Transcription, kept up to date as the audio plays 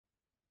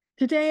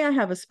Today, I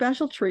have a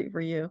special treat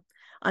for you,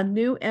 a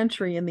new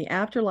entry in the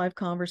Afterlife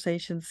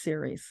Conversations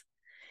series.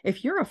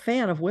 If you're a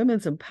fan of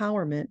women's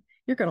empowerment,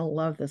 you're going to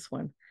love this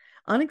one.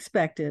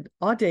 Unexpected,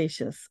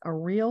 audacious, a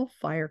real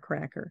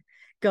firecracker,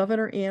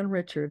 Governor Ann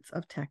Richards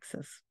of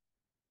Texas.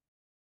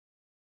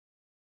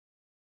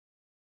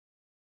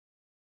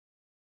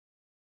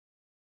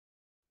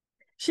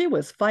 She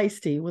was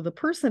feisty with a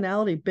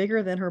personality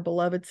bigger than her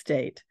beloved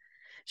state.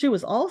 She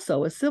was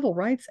also a civil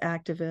rights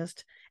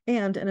activist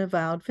and an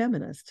avowed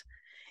feminist.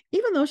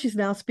 Even though she's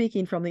now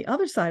speaking from the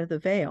other side of the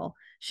veil,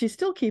 she's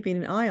still keeping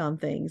an eye on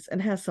things and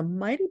has some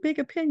mighty big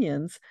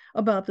opinions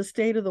about the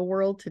state of the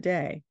world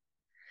today.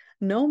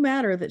 No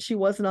matter that she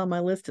wasn't on my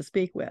list to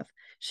speak with,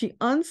 she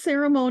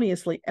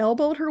unceremoniously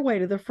elbowed her way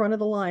to the front of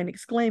the line,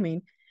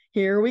 exclaiming,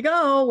 "Here we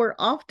go, we're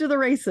off to the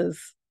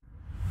races."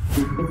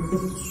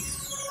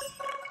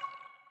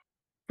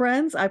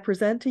 Friends, I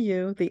present to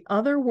you the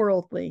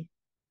otherworldly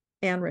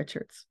Ann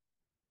Richards.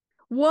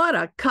 What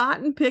a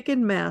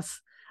cotton-picking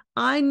mess.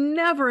 I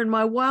never in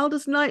my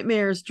wildest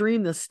nightmares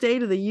dreamed the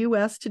state of the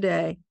U.S.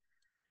 today.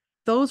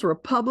 Those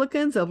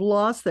Republicans have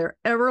lost their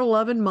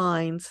ever-loving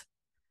minds.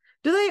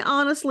 Do they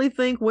honestly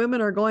think women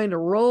are going to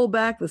roll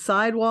back the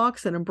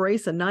sidewalks and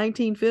embrace a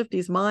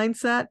 1950s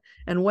mindset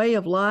and way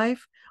of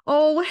life?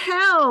 Oh,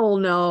 hell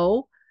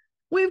no.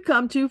 We've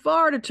come too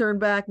far to turn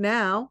back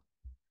now.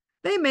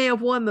 They may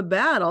have won the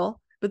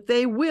battle, but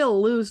they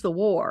will lose the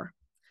war.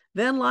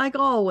 Then, like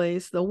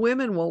always, the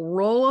women will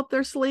roll up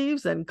their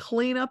sleeves and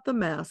clean up the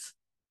mess.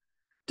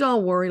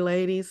 Don't worry,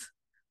 ladies.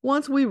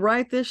 Once we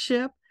right this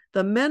ship,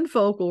 the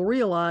menfolk will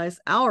realize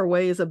our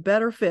way is a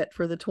better fit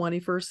for the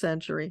 21st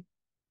century.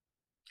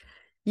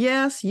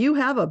 Yes, you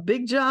have a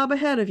big job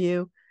ahead of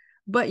you,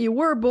 but you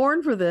were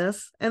born for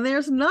this, and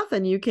there's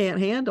nothing you can't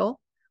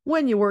handle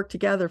when you work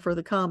together for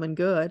the common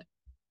good.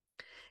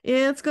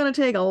 It's going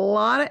to take a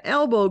lot of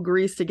elbow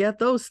grease to get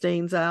those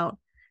stains out,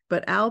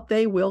 but out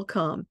they will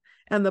come,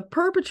 and the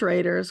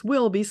perpetrators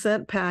will be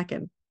sent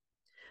packing.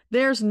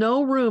 There's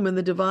no room in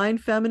the divine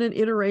feminine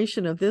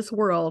iteration of this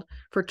world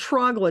for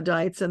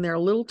troglodytes and their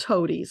little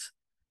toadies.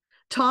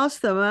 Toss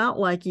them out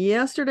like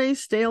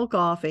yesterday's stale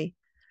coffee.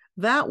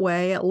 That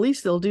way, at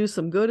least they'll do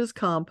some good as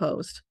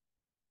compost.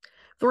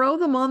 Throw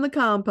them on the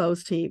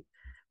compost heap,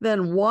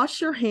 then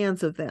wash your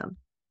hands of them.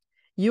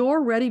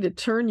 You're ready to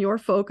turn your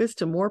focus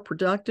to more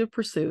productive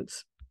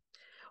pursuits.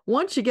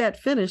 Once you get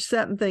finished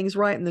setting things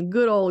right in the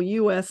good old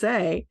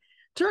USA,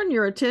 turn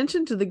your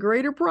attention to the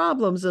greater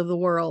problems of the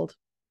world.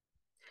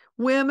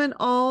 Women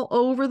all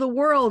over the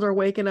world are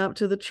waking up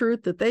to the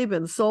truth that they've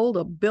been sold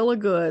a bill of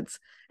goods,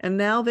 and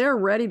now they're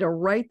ready to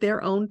write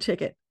their own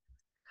ticket.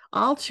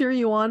 I'll cheer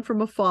you on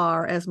from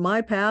afar as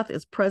my path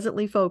is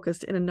presently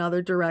focused in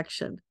another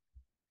direction.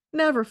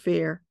 Never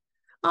fear.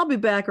 I'll be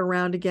back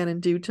around again in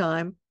due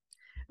time.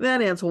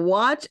 Then it's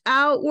watch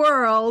out,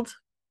 world.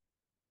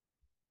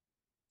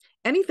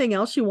 Anything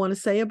else you want to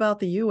say about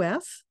the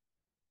U.S.?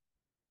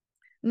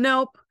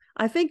 Nope.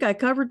 I think I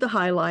covered the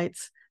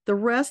highlights. The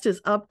rest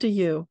is up to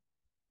you.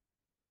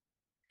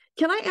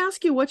 Can I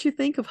ask you what you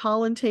think of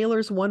Holland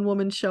Taylor's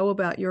one-woman show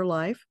about your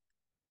life?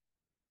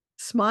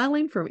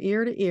 Smiling from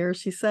ear to ear,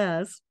 she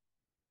says,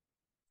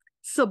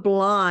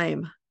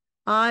 "Sublime.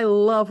 I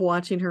love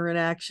watching her in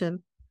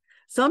action.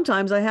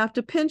 Sometimes I have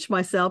to pinch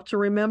myself to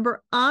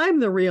remember I'm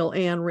the real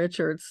Ann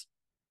Richards."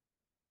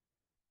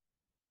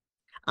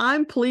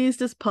 I'm pleased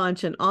as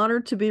punch and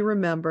honored to be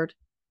remembered.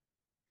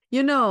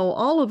 You know,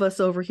 all of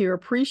us over here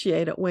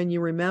appreciate it when you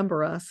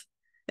remember us,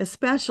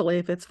 especially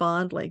if it's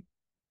fondly.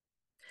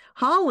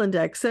 Holland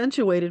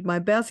accentuated my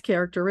best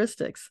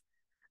characteristics.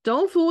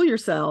 Don't fool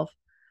yourself.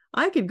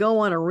 I could go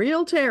on a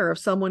real tear if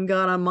someone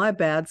got on my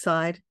bad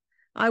side.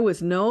 I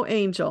was no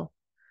angel.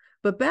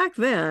 But back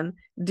then,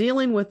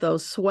 dealing with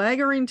those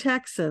swaggering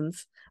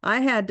Texans,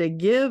 I had to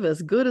give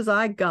as good as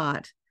I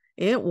got.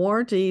 It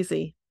weren't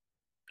easy.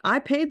 I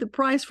paid the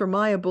price for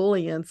my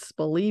ebullience,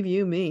 believe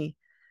you me.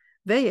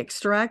 They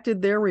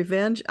extracted their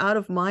revenge out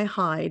of my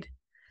hide.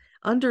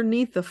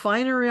 Underneath the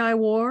finery I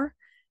wore,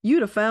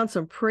 you'd have found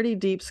some pretty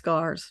deep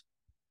scars.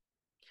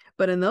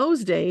 But in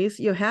those days,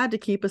 you had to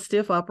keep a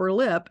stiff upper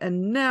lip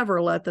and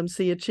never let them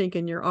see a chink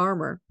in your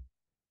armor.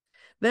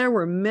 There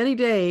were many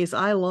days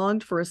I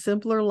longed for a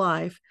simpler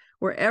life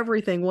where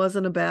everything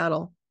wasn't a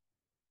battle.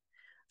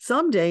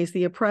 Some days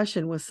the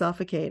oppression was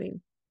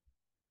suffocating.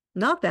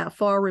 Not that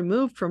far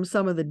removed from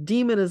some of the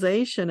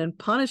demonization and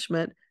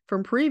punishment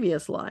from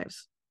previous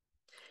lives.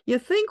 You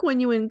think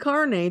when you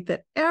incarnate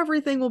that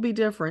everything will be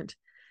different.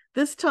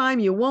 This time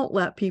you won't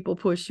let people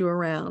push you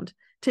around,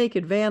 take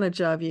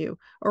advantage of you,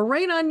 or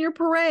rain on your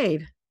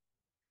parade.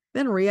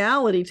 Then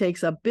reality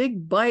takes a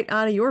big bite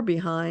out of your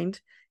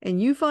behind,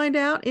 and you find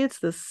out it's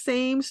the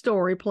same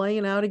story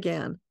playing out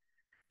again.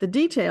 The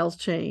details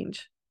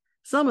change.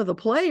 Some of the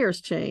players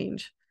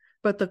change,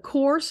 but the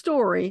core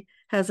story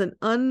has an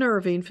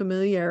unnerving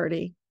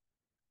familiarity.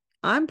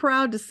 I'm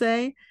proud to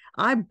say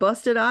I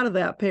busted out of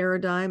that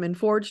paradigm and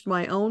forged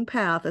my own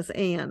path as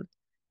Ann.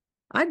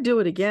 I'd do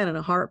it again in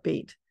a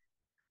heartbeat,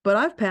 but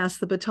I've passed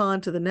the baton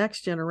to the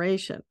next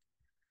generation.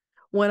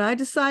 When I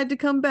decide to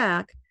come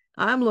back,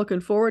 I'm looking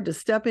forward to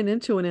stepping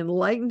into an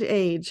enlightened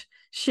age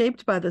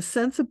shaped by the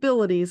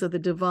sensibilities of the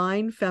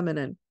divine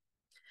feminine.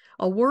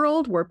 A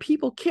world where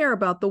people care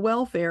about the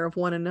welfare of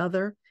one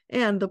another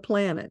and the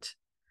planet.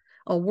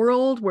 A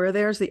world where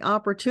there's the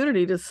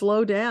opportunity to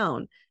slow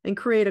down and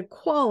create a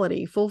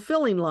quality,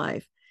 fulfilling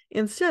life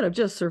instead of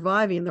just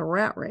surviving the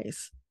rat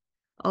race.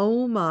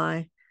 Oh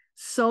my,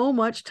 so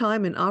much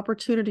time and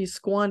opportunity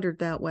squandered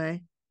that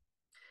way.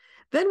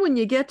 Then when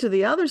you get to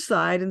the other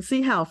side and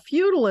see how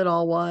futile it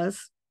all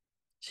was,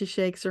 she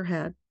shakes her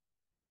head.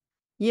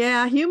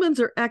 Yeah, humans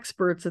are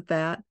experts at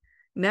that.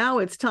 Now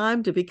it's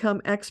time to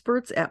become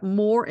experts at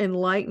more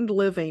enlightened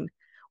living,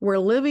 where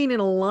living in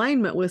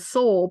alignment with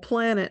soul,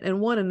 planet, and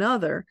one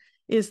another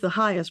is the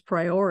highest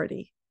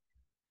priority.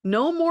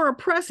 No more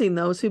oppressing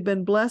those who've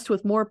been blessed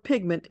with more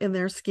pigment in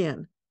their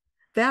skin.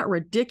 That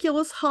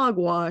ridiculous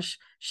hogwash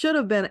should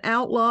have been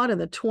outlawed in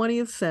the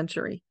 20th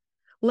century.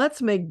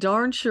 Let's make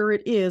darn sure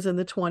it is in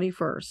the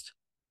 21st.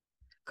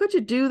 Could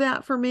you do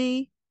that for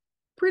me?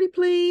 Pretty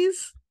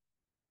please?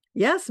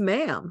 Yes,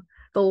 ma'am.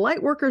 The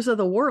light workers of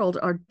the world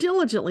are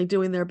diligently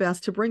doing their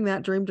best to bring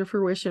that dream to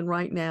fruition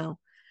right now.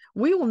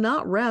 We will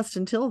not rest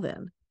until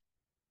then.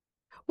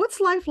 What's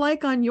life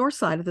like on your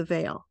side of the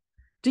veil?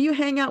 Do you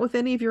hang out with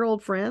any of your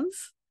old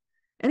friends?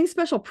 Any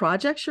special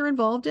projects you're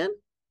involved in?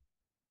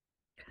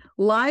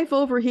 Life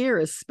over here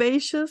is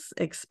spacious,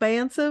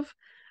 expansive,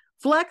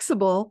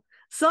 flexible,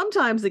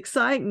 sometimes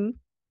exciting,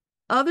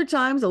 other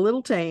times a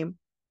little tame.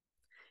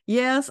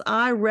 Yes,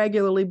 I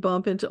regularly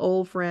bump into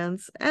old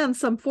friends and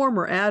some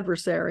former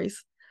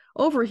adversaries.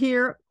 Over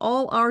here,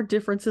 all our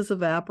differences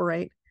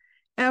evaporate.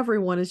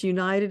 Everyone is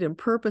united in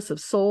purpose of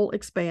soul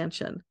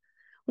expansion.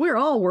 We're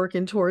all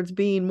working towards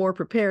being more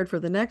prepared for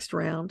the next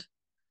round.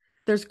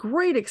 There's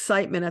great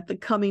excitement at the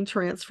coming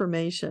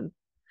transformation,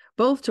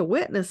 both to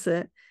witness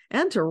it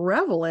and to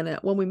revel in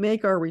it when we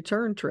make our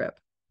return trip.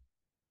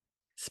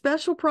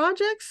 Special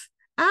projects?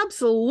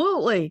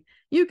 Absolutely.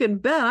 You can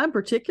bet I'm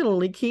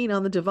particularly keen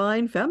on the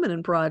Divine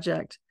Feminine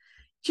project.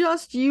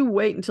 Just you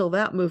wait until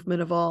that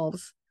movement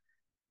evolves.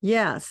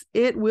 Yes,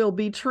 it will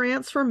be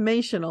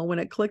transformational when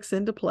it clicks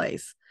into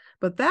place,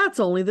 but that's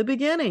only the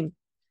beginning.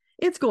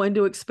 It's going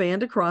to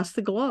expand across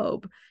the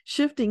globe,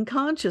 shifting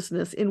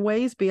consciousness in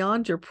ways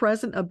beyond your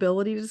present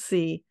ability to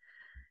see.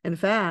 In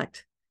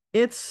fact,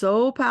 it's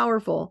so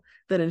powerful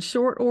that in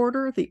short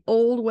order, the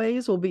old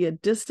ways will be a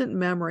distant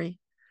memory,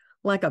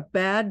 like a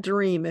bad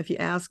dream, if you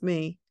ask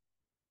me.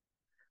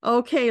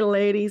 Okay,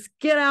 ladies,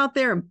 get out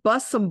there and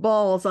bust some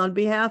balls on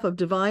behalf of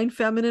Divine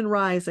Feminine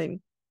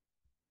Rising.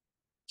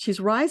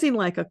 She's rising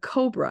like a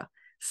cobra,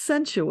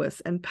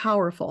 sensuous and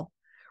powerful,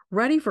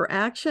 ready for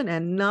action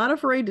and not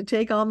afraid to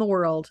take on the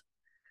world,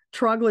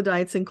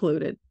 troglodytes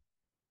included.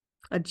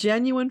 A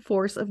genuine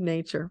force of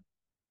nature.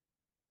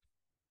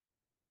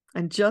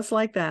 And just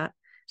like that,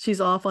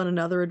 she's off on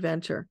another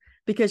adventure,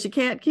 because you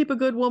can't keep a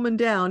good woman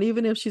down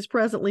even if she's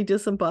presently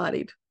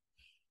disembodied.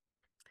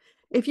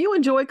 If you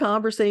enjoy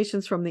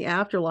conversations from the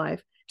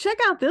afterlife, check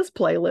out this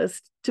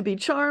playlist to be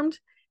charmed,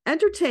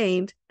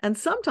 entertained, and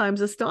sometimes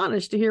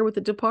astonished to hear what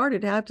the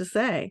departed have to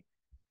say.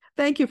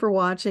 Thank you for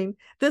watching.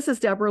 This is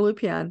Debbra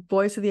Lupien,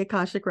 voice of the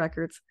Akashic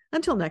Records.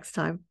 Until next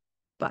time,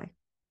 bye.